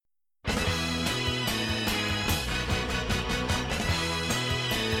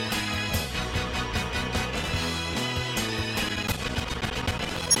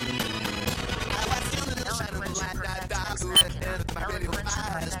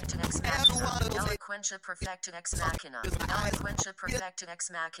Eloquentia perfecta ex machina. Eloquentia perfecta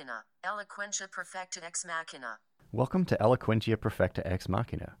ex machina. Eloquentia perfecta ex machina. Welcome to Eloquentia Perfecta Ex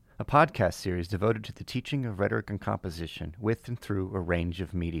Machina, a podcast series devoted to the teaching of rhetoric and composition with and through a range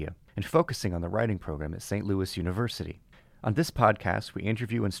of media, and focusing on the writing program at St. Louis University. On this podcast, we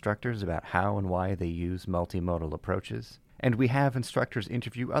interview instructors about how and why they use multimodal approaches, and we have instructors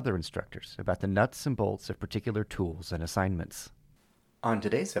interview other instructors about the nuts and bolts of particular tools and assignments. On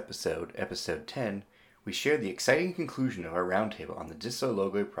today's episode, episode 10, we share the exciting conclusion of our roundtable on the Disso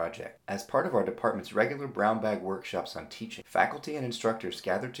Logoi project. As part of our department's regular brown bag workshops on teaching, faculty and instructors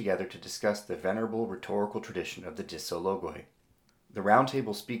gathered together to discuss the venerable rhetorical tradition of the Disso Logoi. The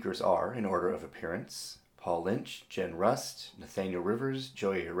roundtable speakers are, in order of appearance, Paul Lynch, Jen Rust, Nathaniel Rivers,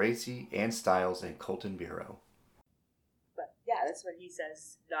 Joey Haracy, Ann Stiles, and Colton Bureau. But yeah, that's what he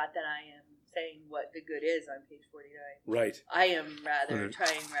says. Not that I am saying what the good is on page 49. Right. I am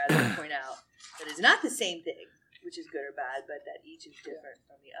trying to point out that it's not the same thing, which is good or bad, but that each is different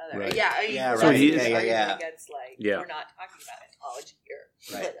from the other. Right. Yeah, I mean, So he is, against, like, Yeah. we're not talking about ontology here.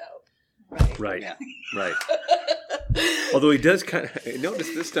 Right. But, Right. Yeah. Right. Although he does kind of, I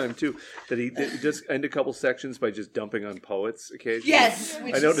noticed this time too that he does end a couple sections by just dumping on poets occasionally. Yes.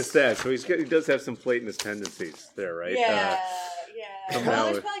 I noticed that. So he does have some Platonist tendencies there, right? Yeah. somehow-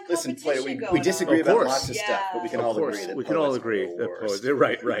 Well, there's probably Listen, competition we going disagree Of about course. lots of stuff, but we can Yeah. all Of course, agree that we can all poets agree are the that worst.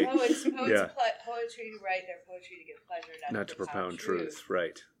 poets. Right. on. Poets Yeah. poetry to write their poetry to get pleasure, Not to propound truth.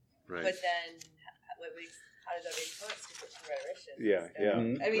 Right. But then, how does that make poets different from rhetoricians? Yeah. Yeah.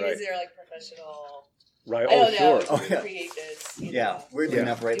 Mhm. I mean, Right. is there like professional? Right. I don't know. Sure. Oh, yeah. Create this. Yeah, weirdly Yeah.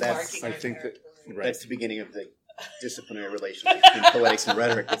 enough, right? Demarking That's I think that- Right. that's the beginning of the disciplinary relationship between poetics and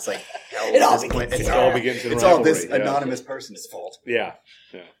rhetoric. It's like hell. It all at this point, begins it's there. It all all begins in it's all this rivalry, yeah. anonymous person's fault. Yeah.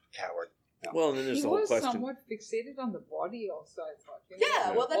 Coward. Well, and then there's He the whole was question. somewhat fixated on the body also, I thought.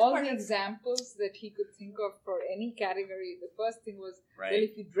 Yeah, well, that's all part the of examples that he could think of for any category. The first thing was, Right. well,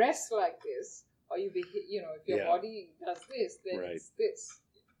 if you dress like this, or if your Yeah. body does this, then Right. it's this.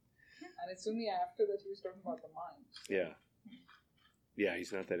 And it's only after that he was talking about the mind. Yeah. Yeah,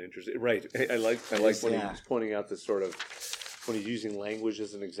 he's not that interested. Right. I like when Yeah. he's pointing out this sort of when he's using language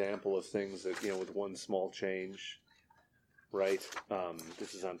as an example of things that, with one small change. Right.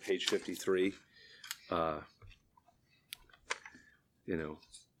 This is on page 53. And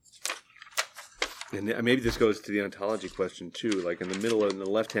maybe this goes to the ontology question too. Like in the middle, in the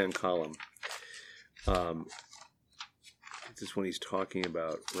left-hand column, this is when he's talking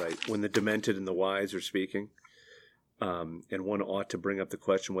about, right, when the demented and the wise are speaking. And one ought to bring up the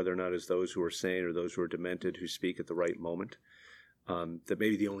question whether or not it's those who are sane or those who are demented who speak at the right moment. That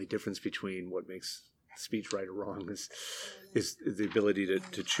maybe the only difference between what makes speech right or wrong is the ability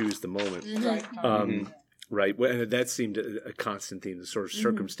to choose the moment. Right. Right. Well, and that seemed a constant theme, the sort of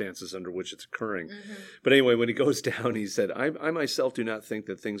circumstances under which it's occurring. But anyway, when he goes down, he said, I myself do not think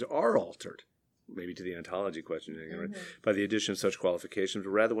that things are altered, maybe to the ontology question, right, by the addition of such qualifications,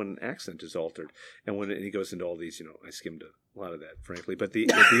 but rather when an accent is altered. And he goes into all these, I skimmed a lot of that, frankly. But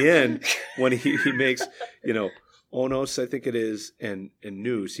at the end, when he makes, onos, I think it is, and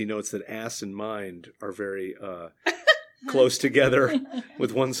nous, he notes that ass and mind are very close together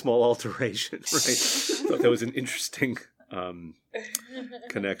with one small alteration, right? Thought that was an interesting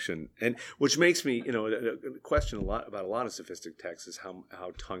connection, and which makes me, question a lot about a lot of sophistic texts is how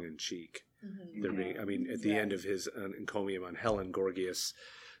tongue-in-cheek they're being. I mean, at the end of his encomium on Helen, Gorgias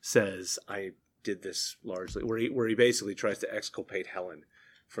says, "I did this largely," where he basically tries to exculpate Helen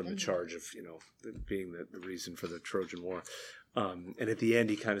from the charge of being the reason for the Trojan War. And at the end,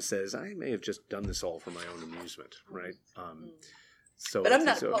 he kind of says, "I may have just done this all for my own amusement," right? But I'm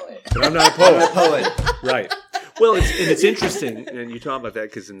not a poet. But I'm not a poet. Right. Well, it's interesting, and you talk about that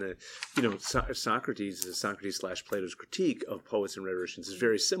because in the Socrates / Plato's critique of poets and rhetoricians is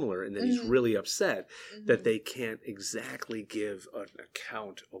very similar in that he's really upset that they can't exactly give an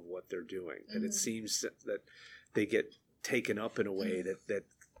account of what they're doing. That it seems that they get taken up in a way that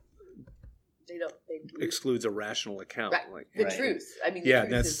They don't. excludes a rational account. Right. Like, The Right. truth. I mean, Yeah, the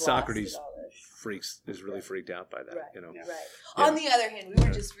truth that's is lost Socrates. in all this. is really freaked out by that. Right. Yeah. Right. Yeah. On the other hand, we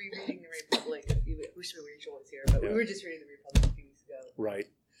were just rereading The Republic. Wish Rachel was here, but Yeah. we were just reading The Republic a few weeks ago. Right.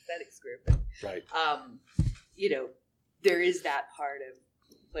 Aesthetics group. And, Right. there is that part of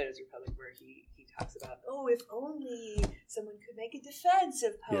Plato's Republic where he talks about, if only someone could make a defense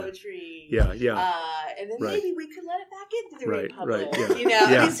of poetry. Yeah. And then Right. maybe we could let it back into the Right, Republic. right, yeah.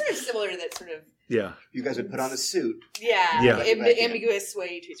 I Yeah. mean, it's sort of similar to that sort of Yeah. You guys would put on a suit. Yeah. ambiguous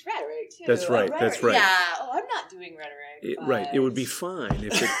way you treat rhetoric too. That's right, Rhetoric. that's right. Yeah. I'm not doing rhetoric. Right. It would be fine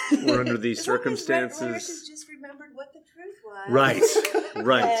if it were under these As long as circumstances. rhetoricians just remembered what the truth was. Right.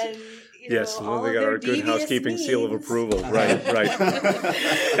 Right. And, Yes, all well, they of got their our good devious housekeeping seal of means. approval. Right, right.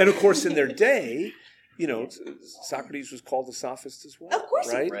 And of course, in their day, Socrates was called a sophist as well. Of course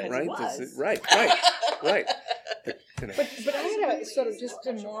he right? was. Right, He was. right. But I had a sort of just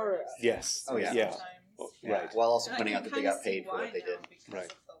a more. Yes. Oh, yeah. Yeah. Yeah, Right. while also And I pointing can out that they kinda got paid see for why what they now did. because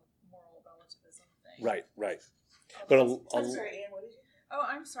Right. of the moral relativism thing. Right. But I'm sorry, Anne, what did you? Oh,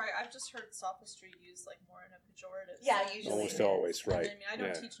 I'm sorry. I've just heard sophistry used like more in a pejorative Yeah, sense. usually almost it is. always, right. And I mean, I don't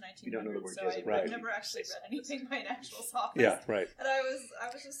Yeah. teach 1900s, You don't know the word so Jesuit. Right. I've never actually read anything by an actual sophist. Yeah, right. And I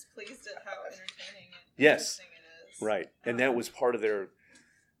was just pleased at how entertaining and Yes. interesting it is. Right. And that was part of their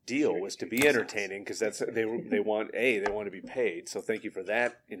deal, was to be entertaining, because that's they want to be paid. So thank you for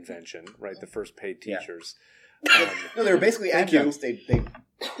that invention, right? The first paid Yeah. teachers. No, they were basically Thank you. adjuncts. They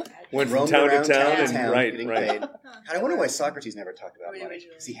Went from roamed town to around town, and town right. getting Right. paid. And I wonder why Socrates never talked about Really money,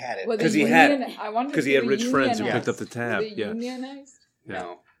 original. because he had it. Were they 'Cause he had- union- I wonder Because if he had they rich were friends who unionized. picked up the tab. Were they Yeah. unionized?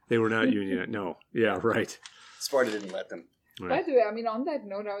 No, They were not union. No. Yeah, right. Sparta didn't let them. By Right. the way, I mean, on that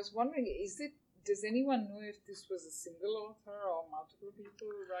note, I was wondering, does anyone know if this was a single author or multiple people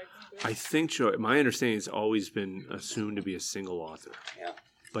writing this? I think, Joe, my understanding has always been assumed to be a single author. Yeah.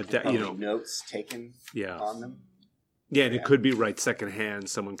 But that, Probably notes taken yeah. on them. Yeah, and Yeah. it could be right secondhand.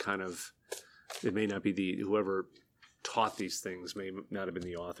 Someone kind of, it may not be whoever taught these things may not have been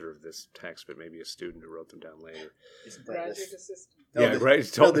the author of this text, but maybe a student who wrote them down later. Isn't that Graduate this? assistant. No, Yeah, the,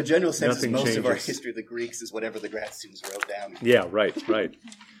 right. No, the general sense is Nothing most of our changes. history of the Greeks is whatever the grad students wrote down. Yeah, right.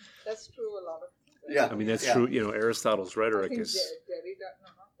 That's true a lot of Yeah. I mean, that's Yeah. true. Aristotle's I rhetoric think is. Derrida, no,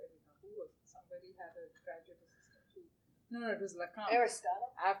 not Derrida, who was it? Somebody had a graduate assistant too. No, it was Lacan.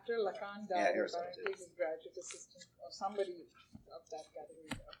 Aristotle. After Lacan Yeah, died, Aristotle apparently too. his graduate assistant or somebody of that category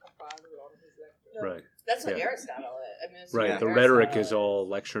compiled a lot of his lectures. No, Right. That's what Yeah. Aristotle is. I mean, it's Right. Yeah. The rhetoric is all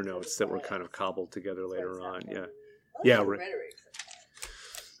lecture notes that were kind of cobbled together later on. Yeah. Yeah, the right. rhetoric.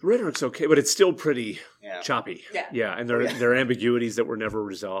 Rhetoric's okay, but it's still pretty Yeah. choppy. Yeah. And there are ambiguities that were never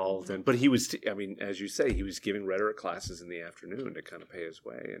resolved. But he was, I mean, as you say, he was giving rhetoric classes in the afternoon to kind of pay his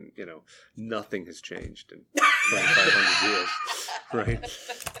way. And, nothing has changed in 2,500 years. Right?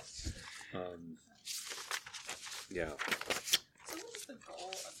 Yeah. So what is the goal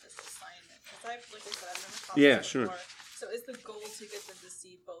of this assignment? Because like I said, I've never taught Yeah, this sure. before. So is the goal to get them to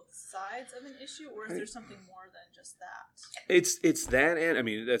see both sides of an issue, or is there something more than just that? It's that, and I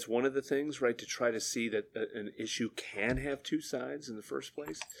mean, that's one of the things, right, to try to see that an issue can have two sides in the first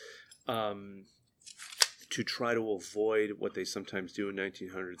place. To try to avoid what they sometimes do in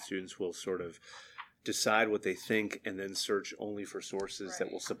 1900, students will sort of decide what they think and then search only for sources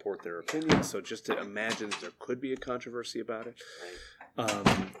that will support their opinion. So just to imagine that there could be a controversy about it.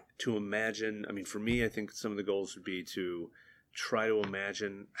 To imagine, I mean, for me, I think some of the goals would be to try to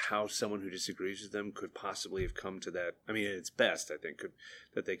imagine how someone who disagrees with them could possibly have come to that. I mean, at its best, I think,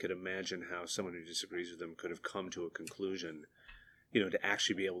 that they could imagine how someone who disagrees with them could have come to a conclusion, to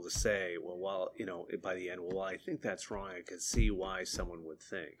actually be able to say, well, by the end, well, I think that's wrong. I could see why someone would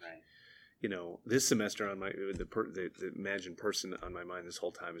think. Right. This semester on the imagined person on my mind this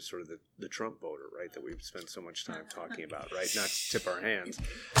whole time is sort of the Trump voter, right? That we've spent so much time talking about, right? Not to tip our hands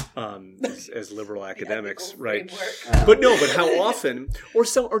as liberal academics, right? But how often,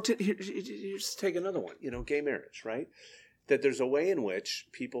 here's take another one, gay marriage, right? That there's a way in which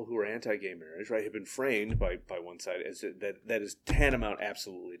people who are anti-gay marriage, right, have been framed by one side as that is tantamount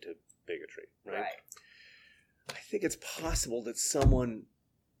absolutely to bigotry, right? I think it's possible that someone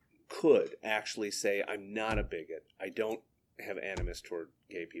could actually say, I'm not a bigot. I don't have animus toward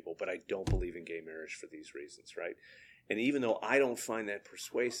gay people, but I don't believe in gay marriage for these reasons, right? And even though I don't find that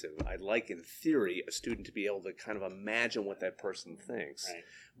persuasive, I'd like, in theory, a student to be able to kind of imagine what that person thinks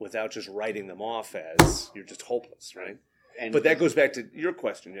without just writing them off as you're just hopeless, right? But that goes back to your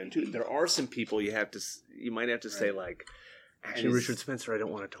question, Jen, too. There are some people you might have to say, like, actually, Richard Spencer, I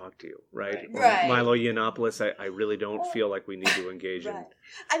don't want to talk to you, right? Or Milo Yiannopoulos, I really don't feel like we need to engage in.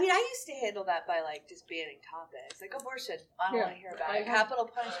 I mean, I used to handle that by, just banning topics. Like abortion, I don't want to hear about it. Capital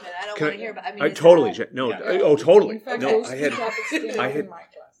punishment, I don't want to hear about it. I mean, totally. Totally. In fact, No, those I two had... topics came I up had- in my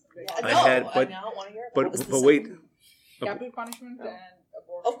class. I don't want to hear about it. But wait. Capital punishment and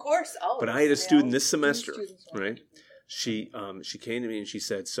abortion. Of course, always. But I had a student this semester, students wanted right? to do that. She came to me and she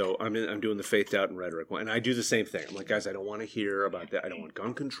said, so I'm doing the faith, doubt, and rhetoric. And I do the same thing. I'm like, guys, I don't want to hear about that. I don't want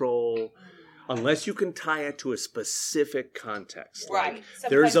gun control. Unless you can tie it to a specific context. Right. Like, Sometimes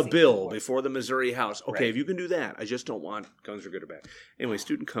there's a they bill can. before the Missouri House. Okay, if you can do that, I just don't want guns are good or bad. Anyway,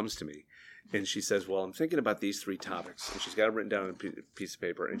 student comes to me and she says, well, I'm thinking about these three topics. And she's got it written down on a piece of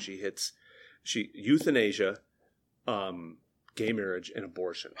paper. And she hits euthanasia, gay marriage and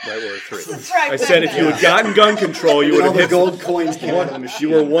abortion. Right, were 3. That's right. I said if you had gotten gun control, you would All have the hit gold coins came out of the machine.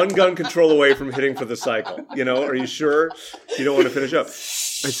 You were 1 gun control away from hitting for the cycle. Are you sure you don't want to finish up?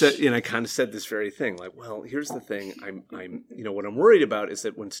 I said, and I kind of said this very thing, like, well, here's the thing. I'm, what I'm worried about is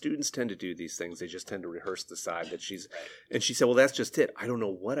that when students tend to do these things, they just tend to rehearse the side that she's, and she said, well, that's just it. I don't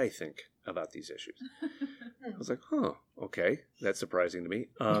know what I think about these issues. I was like, okay, that's surprising to me.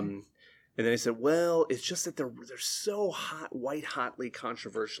 And then I said, well, it's just that they're so hotly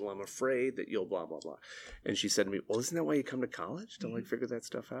controversial. I'm afraid that you'll blah, blah, blah. And she said to me, well, isn't that why you come to college, to like figure that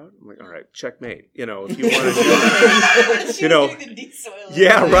stuff out? I'm like, all right, checkmate. If you want to do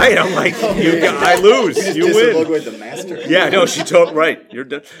yeah, right. I'm like, I lose. You win. The master. Yeah, no, she told right. You're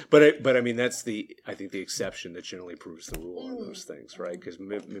done. But I mean, that's I think the exception that generally proves the rule on those things, right? Because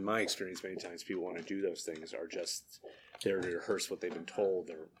in my experience, many times people want to do those things are just there to rehearse what they've been told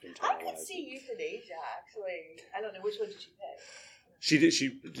their entire I lives. could see euthanasia, actually. I don't know. Which one did she pick?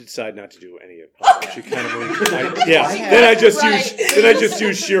 She decided not to do any of it. She kind of Then I just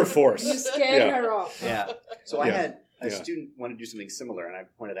used sheer force. You scared her off. Yeah. So I Yeah. had a student want to do something similar, and I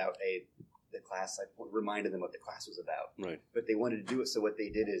pointed out the class. I reminded them what the class was about. Right. But they wanted to do it, so what they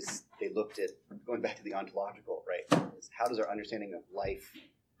did is they looked at, going back to the ontological, right? How does our understanding of life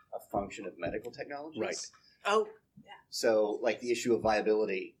a function of medical technologies? Right. Oh, So, like the issue of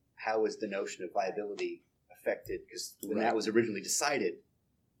viability, how is the notion of viability affected? Because when that was originally decided,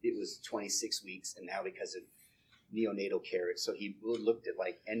 it was 26 weeks, and now because of neonatal care, so he looked at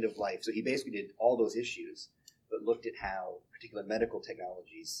like end of life. So he basically did all those issues, but looked at how particular medical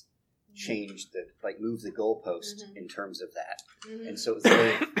technologies changed moved the goalpost in terms of that. And so it's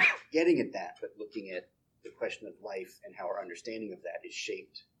like getting at that, but looking at the question of life and how our understanding of that is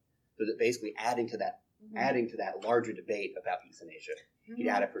shaped. So that basically adding to that larger debate about euthanasia, he'd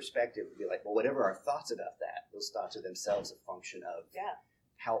add a perspective to be like, well, whatever our thoughts about that, those thoughts are themselves a function of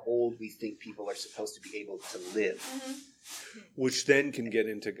how old we think people are supposed to be able to live. Which then can get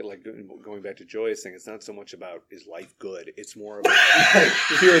into, like, going back to Joy's thing, it's not so much about is life good, it's more about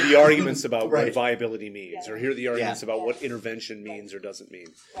here are the arguments about what viability means, or here are the arguments about what intervention means or doesn't mean.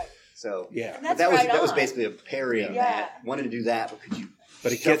 right. So And that was basically a parry on that. Wanted to do that, but could you?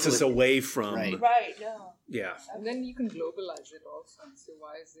 But it gets us away from Right, no. Yeah. And then you can globalize it also and say,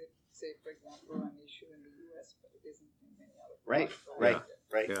 why is it, say, for example, an issue in the US, but it isn't in many other parts?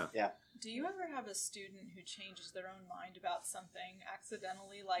 Right. Yeah. Yeah. Do you ever have a student who changes their own mind about something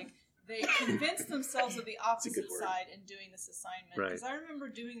accidentally? Like they convince themselves of the opposite side in doing this assignment. Right. Because I remember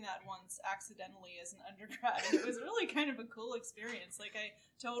doing that once accidentally as an undergrad, and it was really kind of a cool experience. Like I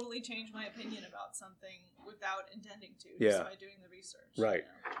totally changed my opinion about something without intending to, just by doing the research. Right.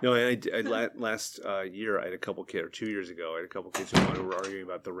 No, and I last year I had a couple kids, or 2 years ago, I had a couple kids who were arguing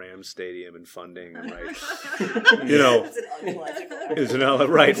about the Rams stadium and funding, and It's an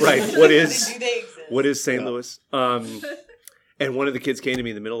ontological right. What is St. Louis? And one of the kids came to me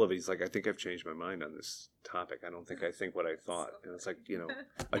in the middle of it. He's like, I think I've changed my mind on this topic. I don't think I think what I thought. And it's like,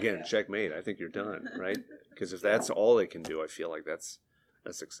 again, checkmate. I think you're done, right? Because if that's all they can do, I feel like that's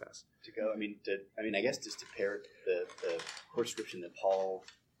a success. To go, I guess just to pair the course description that Paul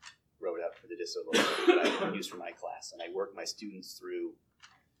wrote up for the DISO that I use for my class, and I work my students through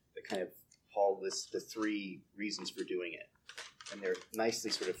the kind of, Paul lists the 3 reasons for doing it. And they're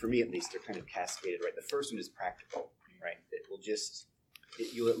nicely sort of, for me at least, they're kind of cascaded, right? The first one is practical. Right,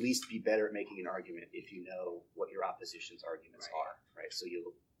 you'll at least be better at making an argument if you know what your opposition's arguments are, right? So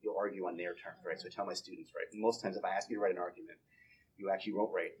you'll argue on their terms, right? So I tell my students, right, most times if I ask you to write an argument, you actually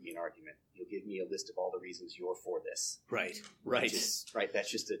won't write me an argument. You'll give me a list of all the reasons you're for this. Right.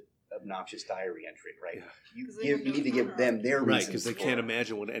 That's just an obnoxious diary entry, right? Yeah. You need to give them their reasons. Right, because they can't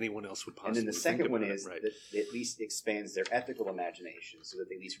imagine what anyone else would possibly think. And then the second one is right. that it at least expands their ethical imagination so that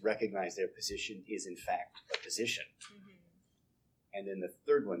they at least recognize their position is in fact a position. And then the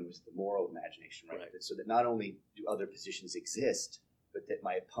third one was the moral imagination, right? So that not only do other positions exist, but that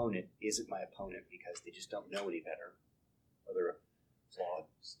my opponent isn't my opponent because they just don't know any better. Or they're a flawed,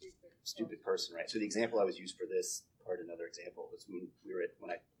 stupid person, right? So the example I was used for this, another example, was when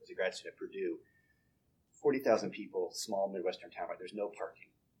I was a grad student at Purdue, 40,000 people, small Midwestern town, right? There's no parking.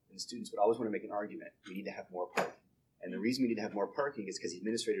 And the students would always want to make an argument, we need to have more parking. And the reason we need to have more parking is because the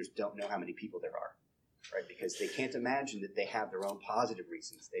administrators don't know how many people there are. Right, because they can't imagine that they have their own positive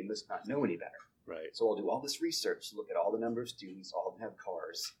reasons. They must not know any better. Right. So I'll do all this research, look at all the number of students, all of them have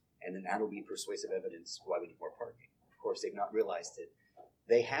cars, and then that'll be persuasive evidence why we need more parking. Of course, they've not realized that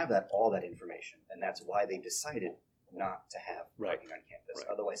they have all that information, and that's why they decided not to have parking on campus.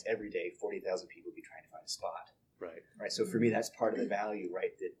 Right. Otherwise, every day, 40,000 people would be trying to find a spot. Right. So for me, that's part of the value,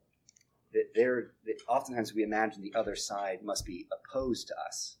 right, that that oftentimes we imagine the other side must be opposed to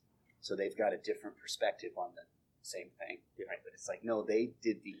us, so they've got a different perspective on the same thing, right? But it's like, no, they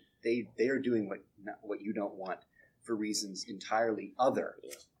are doing what you don't want for reasons entirely other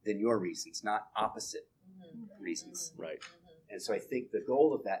than your reasons, not opposite reasons, right? And so I think the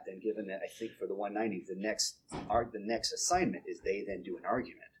goal of that, then, given that I think for the 190, the next assignment is they then do an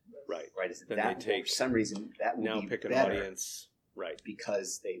argument, right? Is then that they take, for some reason that will now be pick an better, audience, right?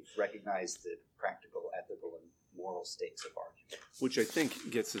 Because they've recognized the practical, ethical, and moral stakes of argument. Which I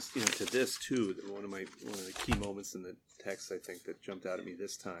think gets us to this too. One of the key moments in the text, I think, that jumped out at me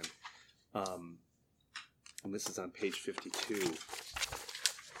this time, and this is on page 52.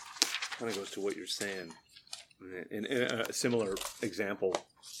 Kind of goes to what you're saying. And a similar example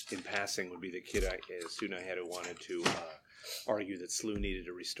in passing would be a student I had who wanted to argue that SLU needed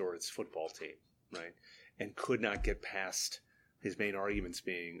to restore its football team, right? And could not get past his main arguments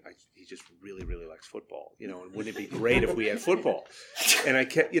being, he just really, really likes football, and wouldn't it be great if we had football? And I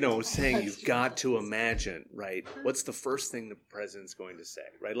kept, saying, you've got to imagine, right? What's the first thing the president's going to say,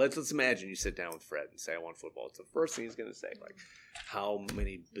 right? Let's imagine you sit down with Fred and say, I want football. It's the first thing he's going to say, like, how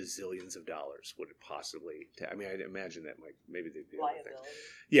many bazillions of dollars would it possibly take? I mean, I'd imagine that maybe they'd be liability.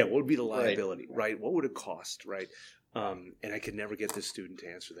 Yeah, what would be the liability, right? What would it cost, right? And I could never get this student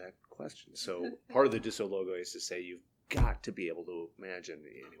to answer that question. So part of the DISO logo is to say you've got to be able to imagine.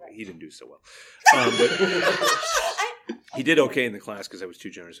 Anyway, he didn't do so well. But he did okay in the class because I was too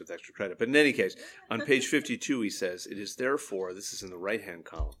generous with extra credit. But in any case, on page 52, he says, it is therefore, this is in the right-hand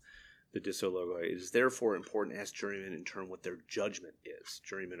column, the DISO logo, it is therefore important to ask jurymen in turn what their judgment is.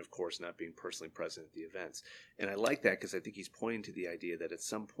 Jurymen, of course, not being personally present at the events. And I like that because I think he's pointing to the idea that at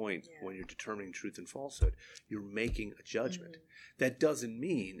some point when you're determining truth and falsehood, you're making a judgment. That doesn't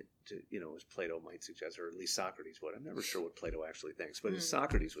mean, as Plato might suggest, or at least Socrates would. I'm never sure what Plato actually thinks, but as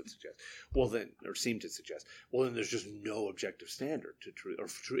Socrates would suggest, or seem to suggest, then there's just no objective standard to truth, or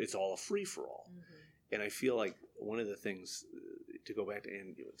it's all a free-for-all. And I feel like one of the things, to go back to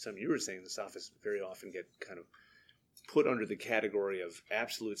something you were saying, the sophists very often get kind of put under the category of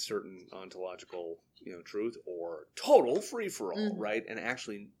absolute certain ontological truth or total free-for-all, right? And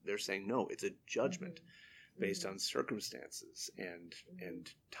actually they're saying, no, it's a judgment based on circumstances and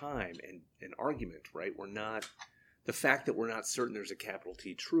time and argument, right? The fact that we're not certain there's a capital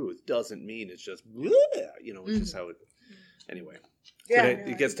T truth doesn't mean it's just, it's just how it, anyway. Yeah,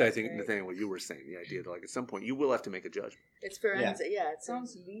 it gets to, I think, Nathaniel, what you were saying, the idea that, like, at some point you will have to make a judgment. It's forensic, it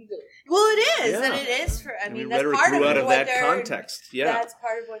sounds legal. Well, it is, and it is for. I mean, that's rhetoric part grew out of of what that context. Yeah, that's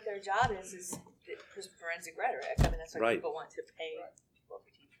part of what their job is forensic rhetoric. I mean, that's why people want to pay people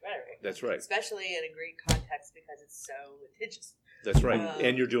to teach rhetoric. That's right, especially in a Greek context because it's so litigious. That's right,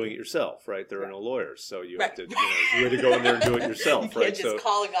 and you're doing it yourself, right? There are no lawyers, so you have to, you had to go in there and do it yourself, you can't just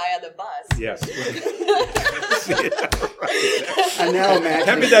call a guy on the bus. Yes. I'm now imagining.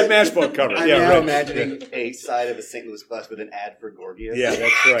 Hand me that matchbook cover. I'm now imagining a side of a St. Louis bus with an ad for Gorgias. Yeah,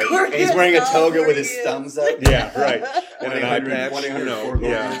 that's right. And he's wearing a toga with his thumbs up. Yeah, right. And an eye patch. I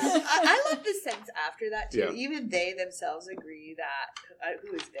love the sense after that too. Yeah. Even they themselves agree that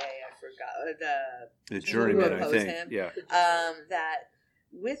who is they? I forgot the juryman. I think. Him, yeah. That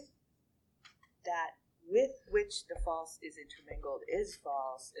with which the false is intermingled is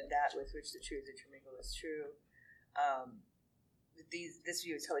false, and that with which the true is intermingled is true. This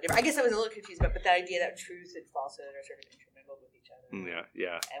view is totally different. I guess I was a little confused, but the idea that truth and falsehood are sort of intermingled with each other.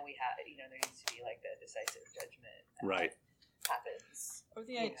 Yeah. And we have, there needs to be like the decisive judgment. Right. Happens. Or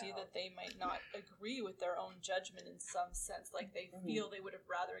the idea that they might not agree with their own judgment in some sense, like they feel they would have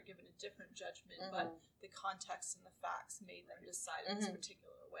rather given a different judgment, but the context and the facts made them decide in this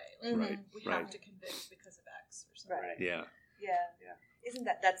particular way. Like, we have to convict because of X or something. Right. Yeah. Isn't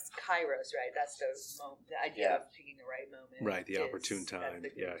that's kairos, right? That's the moment, the idea of picking the right moment. Right, the opportune time.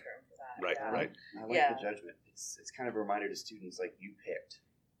 That's the Greek term for that. Right. I like the judgment. It's kind of a reminder to students, like, you picked.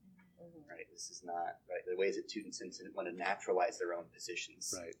 Right. This is not right. The ways that students want to naturalize their own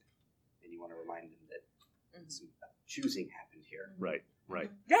positions. Right. And you want to remind them that some choosing happened here. Right.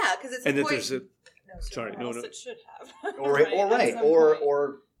 Yeah, because it's and a that point. there's a. Sorry, no. It should have.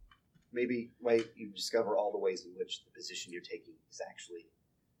 Or maybe you discover all the ways in which the position you're taking is actually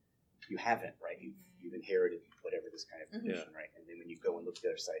you haven't, right? You've inherited whatever this kind of position, right? And then when you go and look at the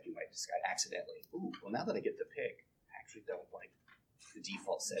other side, you might decide accidentally, well, now that I get to pick, I actually don't like the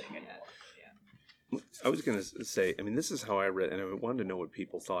default setting anymore. I was going to say, I mean, this is how I read, and I wanted to know what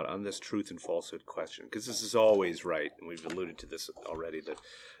people thought on this truth and falsehood question, because this is always right, and we've alluded to this already, the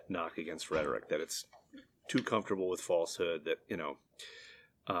knock against rhetoric, that it's too comfortable with falsehood, that,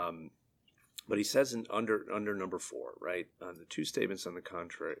 But he says under number 4, right? The two statements on the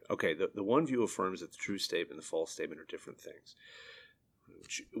contrary. Okay, the one view affirms that the true statement and the false statement are different things,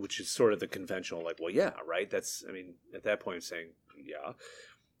 which is sort of the conventional, like, well, yeah, right? That's, I mean, at that point, saying, yeah.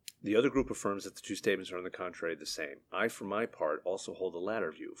 The other group affirms that the two statements are on the contrary the same. I, for my part, also hold the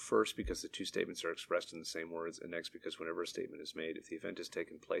latter view. First, because the two statements are expressed in the same words, and next, because whenever a statement is made, if the event has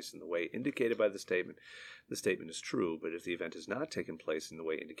taken place in the way indicated by the statement is true. But if the event has not taken place in the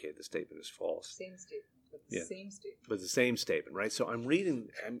way indicated, the statement is false. Same statement, but the same statement. But the same statement, right? So I'm reading.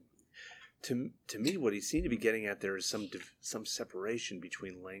 To me, what he seemed to be getting at there is some separation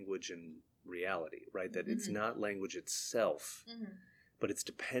between language and reality, right? That it's not language itself. But it's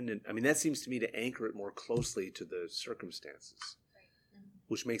dependent. I mean, that seems to me to anchor it more closely to the circumstances,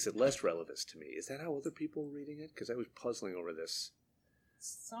 which makes it less relevant to me. Is that how other people were reading it? Because I was puzzling over this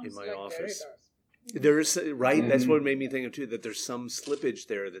in my office. There is, right? That's what made me think of too. That there's some slippage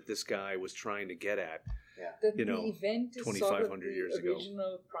there that this guy was trying to get at. Yeah. That you know, the event is 2,500 sort of the years ago.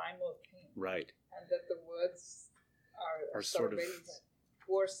 original primal thing, Right. and that the words are sort of very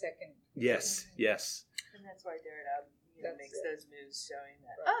 4 second. Yes. Yes. And that's why Derrida makes it. those moves showing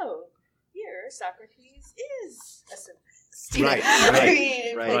that, here Socrates is a student. Right. I mean,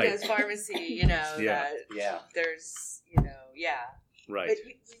 in right. Plato's Pharmacy, you know, Yeah. that there's, Right. But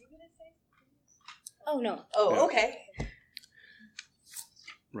were you going to say? Oh, no. Oh, Yeah. okay.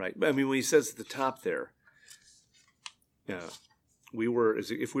 Right. I mean, when he says at the top there, if we were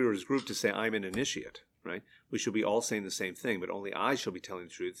as a group to say, I'm an initiate, right? We should be all saying the same thing, but only I shall be telling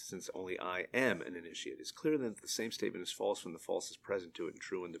the truth, since only I am an initiate. It's clear that the same statement is false when the false is present to it, and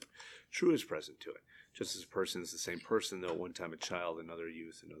true when the true is present to it. Just as a person is the same person, though at one time a child, another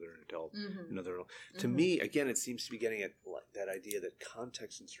youth, another adult, another. To me, again, it seems to be getting at that idea that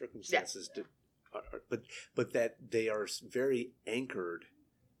context and circumstances, but that they are very anchored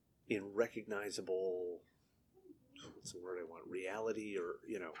in recognizable. What's the word I want? Reality, or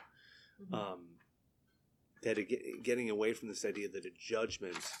that getting away from this idea that a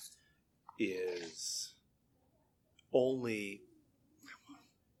judgment is only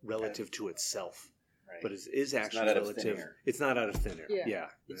relative to itself, Right. but is actually not out of relative. thin air. It's not out of thin air. Yeah.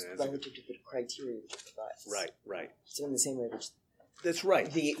 It's That's relative to the criteria which it provides. right. So in the same way, which That's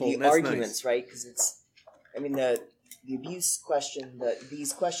right. the Colton, that's arguments, nice. right? Because it's, I mean, the abuse question,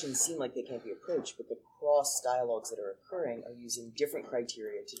 these questions seem like they can't be approached, but the cross dialogues that are occurring are using different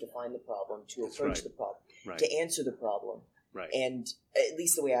criteria to define the problem, to That's approach right. the problem, Right. to answer the problem. Right. And at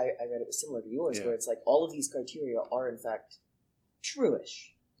least the way I read it was similar to yours, Yeah. where it's like all of these criteria are in fact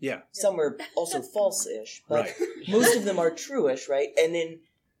true-ish. Yeah. Some are also false-ish, but Right. most of them are true-ish, right? And then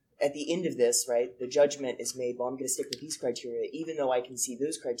at the end of this, right, the judgment is made, well, I'm going to stick with these criteria, even though I can see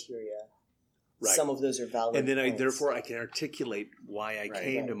those criteria. Right. Some of those are valid. And then points. therefore I can articulate why I Right.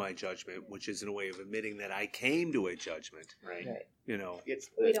 came to Right. my judgment, which is in a way of admitting that I came to a judgment. Right. Right. You know. It's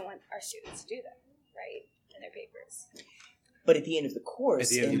We don't want our students to do that, right? In their papers. But at the end of the course, At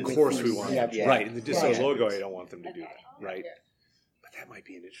the end of and the with course, the- we want yeah, them to. yeah. Right. In the DISO Right. logo, I don't want them to do Okay. that. Right. Yeah. But that might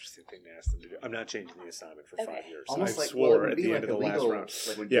be an interesting thing to ask them to do. I'm not changing the assignment for 5 years. almost I like swore well, it would at be the like end of a the last legal, round.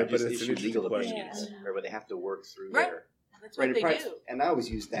 like when Yeah, but judges it's an issue legal interesting opinions, question. or where they have to work through Right. their That's what they right. do. And I always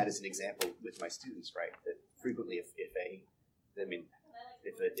use that as an example with my students, right? That frequently, if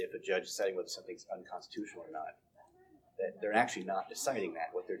a judge is deciding whether something's unconstitutional or not, that they're actually not deciding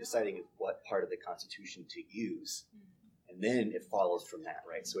that. What they're deciding is what part of the Constitution to use, and then it follows from that,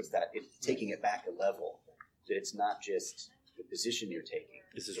 right? So it's taking it back a level. That it's not just the position you're taking.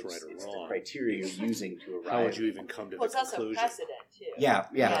 Is this It's right or the wrong? criteria you're using to arrive. How would you even come to Well, the it's also conclusion? precedent too. Yeah,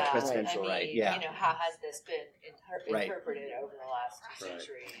 Yeah, presidential, I mean, right? Yeah, You know, how has this been Right. interpreted over the last 2 Right.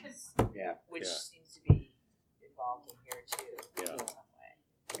 centuries? yeah. Which Yeah. seems to be involved in here too, Yeah. in some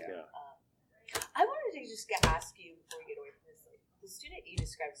way. Yeah. I wanted to just ask you before we get away from this, like, the student you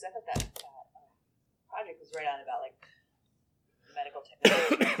described, because I thought that project was right on about like medical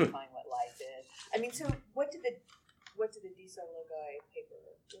technology, defining what life is. I mean, so what did the DISO Logoi paper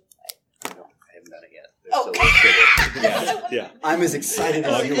look like? I haven't done it yet. They're Oh, still working Yeah. it. Yeah. I'm as excited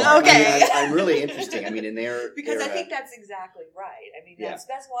as Oh, you okay. are. Okay. I'm really interesting. I mean, in their Because I think that's exactly right. I mean, Yeah.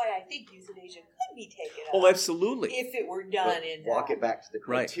 that's why I think euthanasia could be taken up. Oh, absolutely. If it were done in walk that it back to the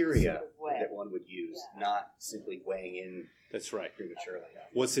Right. criteria sort of way. that one would use, Yeah. not simply weighing in That's right. prematurely.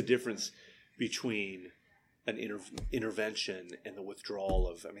 What's the difference between an intervention and the withdrawal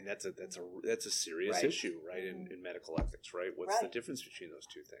of? I mean, that's a serious Right. issue, right? In medical ethics, right? What's the Right. difference between those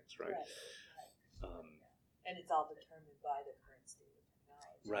two things, right? And it's all determined by the current state of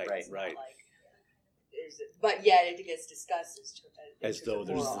technology. Right, It's not right. like but yet it gets discussed As though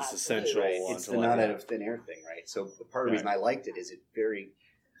there's moral this absolute. essential Right. It's the ontological- not out of thin air thing, right? So the part of the reason I liked it is it very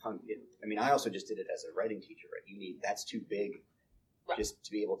I mean, I also just did it as a writing teacher, right? That's too big just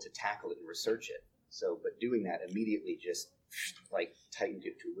to be able to tackle it and research it. So, but doing that immediately just like tightened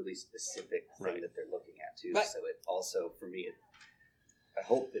it to a really specific thing that they're looking at too. Right. So it also, for me, I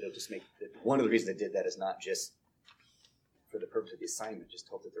hope that it'll just make, one of the reasons I did that is not just for the purpose of the assignment, just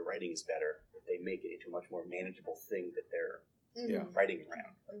hope that their writing is better, that they make it into a much more manageable thing that they're writing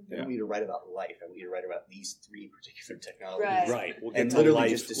around. I don't want you to write about life. I want you to write about these 3 particular technologies. Right. We'll get And to literally life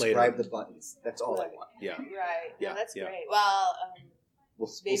just describe later. the buttons. That's all I want. Yeah. Right. Yeah. No, that's Yeah. great. Well, We'll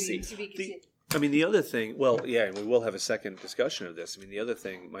maybe see. to be continued. I mean, the other thing, and we will have a second discussion of this. I mean, the other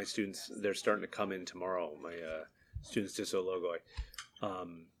thing, my students, they're starting to come in tomorrow. My students, Disso Logoi.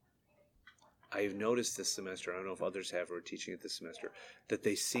 I've noticed this semester, I don't know if others have who are teaching it this semester, that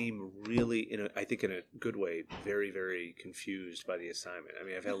they seem really, I think in a good way, very, very confused by the assignment. I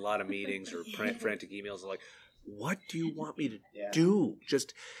mean, I've had a lot of meetings or frantic emails like, what do you want me to do?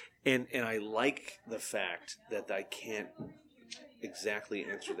 And I like the fact that I can't exactly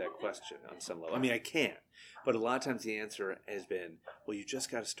answer that question on some level. I mean, I can, but a lot of times the answer has been, well, you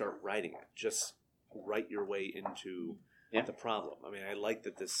just got to start writing it. Just write your way into the problem. I mean, I like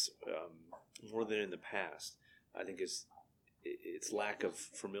that this, more than in the past, I think its lack of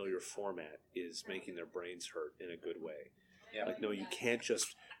familiar format is making their brains hurt in a good way. Yeah. Like, no, you can't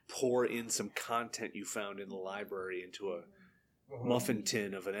just pour in some content you found in the library into a muffin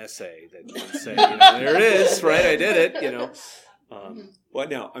tin of an essay that you can say, there it is, right? I did it, Well,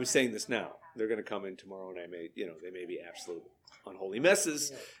 now I'm saying this now. They're going to come in tomorrow, and they may be absolute unholy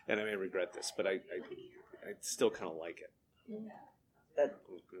messes, and I may regret this, but I still kind of like it.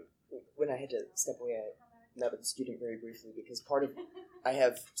 When I had to step away, I met with a student very briefly because I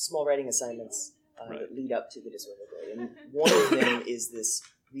have small writing assignments that lead up to the disorder grade, and one of them is this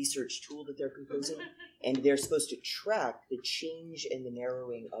research tool that they're composing, and they're supposed to track the change and the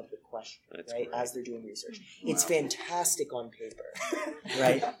narrowing of the question, as they're doing research. Wow. It's fantastic on paper,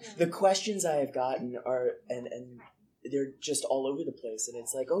 right? The questions I have gotten are, and they're just all over the place, and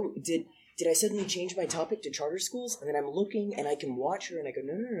it's like, oh, did I suddenly change my topic to charter schools? And then I'm looking, and I can watch her, and I go,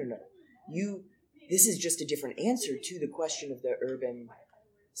 no. This is just a different answer to the question of the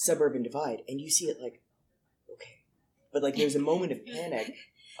urban-suburban divide, and you see it like, okay. But like there's a moment of panic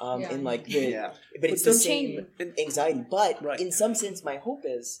in like but it's the same anxiety. But in some sense, my hope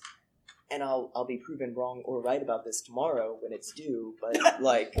is, and I'll be proven wrong or right about this tomorrow when it's due, but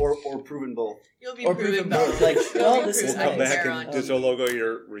like or proven both. You'll be proven both. Like, well, this is we'll come back and just logo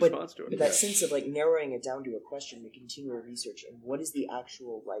your response to it. But that sense of like narrowing it down to a question, the continual research, and what is the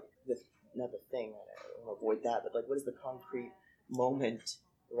actual not the thing. I want to avoid that, but like what is the concrete moment,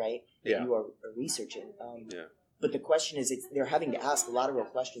 right? That you are researching. But the question is, they're having to ask a lot of real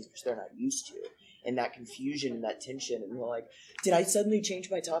questions which they're not used to. And that confusion and that tension. And they're like, did I suddenly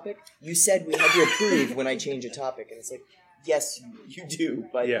change my topic? You said we had to approve when I change a topic. And it's like, yes, you do,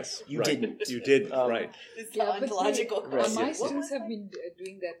 but you didn't. You did, right. It's the ontological question. My students have been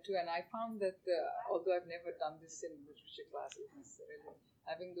doing that too. And I found that, although I've never done this in literature classes necessarily,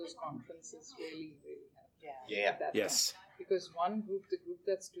 having those conferences really, really helped. Yeah. Yes. Because one group, the group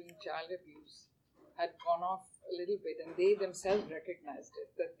that's doing child abuse, had gone off a little bit, and they themselves recognized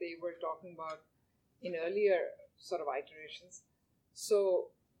it, that they were talking about in earlier sort of iterations. So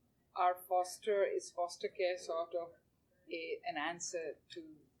our foster care sort of an answer to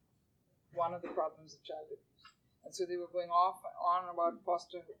one of the problems of child abuse. And so they were going on about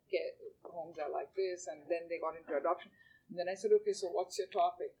foster care homes are like this, and then they got into adoption. And then I said, okay, so what's your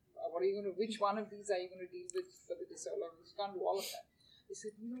topic? Which one of these are you going to deal with for the disorder? You can't do all of that. They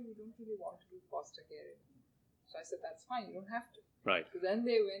said, we don't really want to do foster care anymore. So I said, that's fine, you don't have to. Right. So then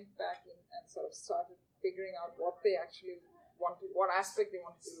they went back in and sort of started figuring out what they actually wanted, what aspect they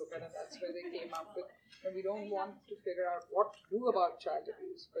wanted to look at, and that's where they came up with, and we don't want to figure out what to do about child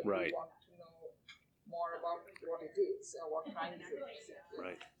abuse, but we want to know more about what it is, or what kinds of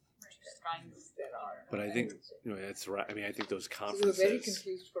kinds there are. But I think that's right. I mean, I think those conferences. So we were very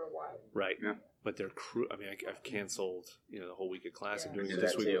confused for a while. Right. Yeah. But they're I mean, I've canceled the whole week of class. I'm doing it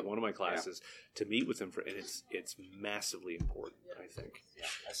this week with one of my classes to meet with them and it's massively important. I think. Yeah.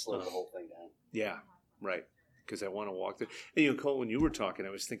 I slowed the whole thing down. Yeah. Right. Because I want to walk through. And Cole, when you were talking,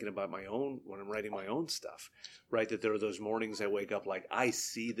 I was thinking about my own, when I'm writing my own stuff, right? That there are those mornings I wake up like, I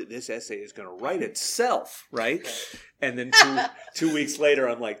see that this essay is going to write itself, right? And then 2 weeks later,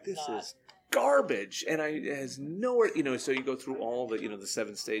 I'm like, this is garbage. And it has nowhere, so you go through all the, the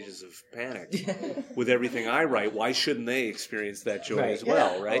 7 stages of panic with everything I write. Why shouldn't they experience that joy as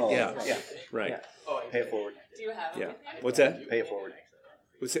well, right? Oh, yeah. Right. Oh, pay it forward. Do you have What's that? Pay it forward.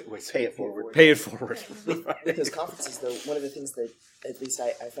 Pay it forward. Pay it forward. With those conferences, though, one of the things that at least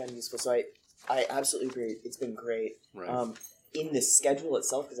I found useful, so I absolutely agree, it's been great. Right. In the schedule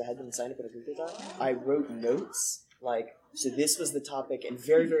itself, because I had them sign up at a Google Doc, I wrote notes, like, so this was the topic, and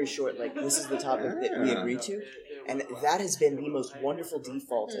very, very short, like, this is the topic that we agreed to. And that has been the most wonderful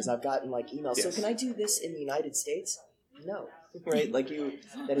default, as I've gotten, like, emails. Yes. So can I do this in the United States? No. Right? Like,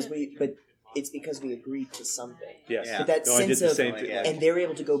 but it's because we agreed to something. Yes. Yeah. But that No, I did sense the of, same thing. and they're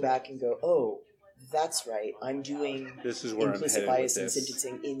able to go back and go, oh, that's right, I'm doing This is where I'm implicit headed bias with in this.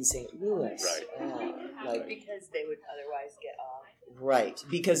 sentencing in St. Louis. Right. Like, Because they would otherwise get off. right.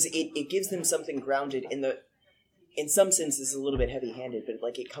 Because it gives them something grounded in some sense this is a little bit heavy-handed, but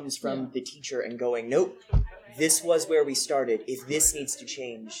like it comes from the teacher and going, nope, this was where we started. If this needs to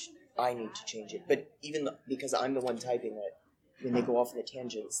change, I need to change it. But even because I'm the one typing it, when they go off on the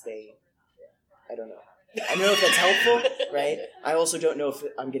tangents, I don't know. I don't know if that's helpful, right? I also don't know if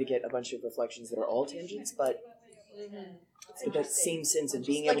I'm going to get a bunch of reflections that are all tangents, but that same sense of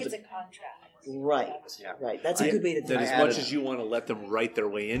being like able it's to... a contract. Right, Yeah. right. That's a good way to That think. as much as you want to let them write their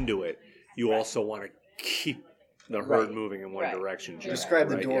way into it, you also want to keep the herd Right. moving in one Right. direction. Jim. Describe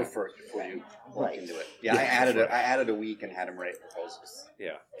the Right, door yeah. first before you walk Right. into it. Yeah, I added a week and had them write proposals.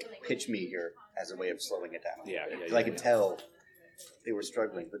 Yeah. Like, pitch me here as a way of slowing it down. Yeah, yeah, Because yeah, I could tell they were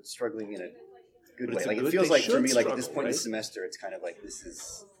struggling, but struggling in a good But way. it's a Like good- it feels they like for should me, like at this struggle, point in the right? semester, it's kind of like this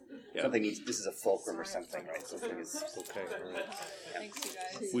is Yeah. something needs. This is a fulcrum or something, right? Something is. Okay. All right. Thanks, you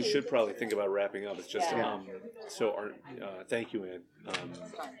guys. We should probably think about wrapping up. It's just Yeah. thank you, Ann.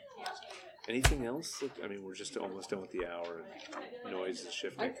 Anything else? I mean, we're just almost done with the hour. And noise is I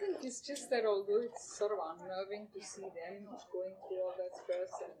shifting. think it's just that although it's sort of unnerving to see them going through all that stress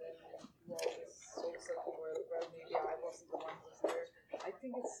and then all this social world where maybe I wasn't the one who was there, I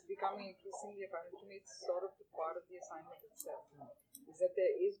think it's becoming increasingly apparent to me it's sort of the part of the assignment itself. Is that there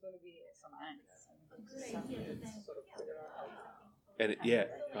is going to be some angst and something that's sort of figure out how to And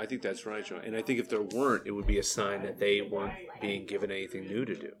I think that's right, Joe. And I think if there weren't, it would be a sign that they weren't being given anything new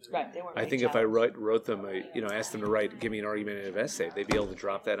to do. Right. They weren't I think if I wrote them, asked them to give me an argumentative essay, they'd be able to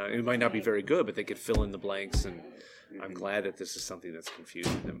drop that. It might not be very good, but they could fill in the blanks. And I'm glad that this is something that's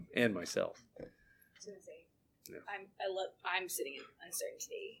confusing them and myself. Yeah. I'm sitting in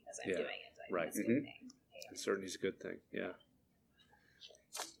uncertainty as I'm Yeah, doing it. So I think right. that's a good thing. Uncertainty is a good thing. Yeah.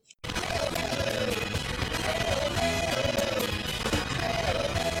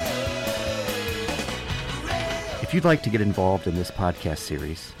 If you'd like to get involved in this podcast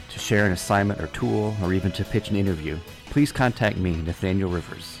series, to share an assignment or tool, or even to pitch an interview, please contact me, Nathaniel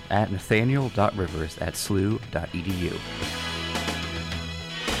Rivers, at nathaniel.rivers@slu.edu.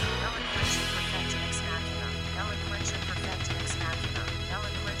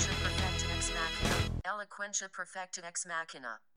 Eloquentia perfecta ex machina.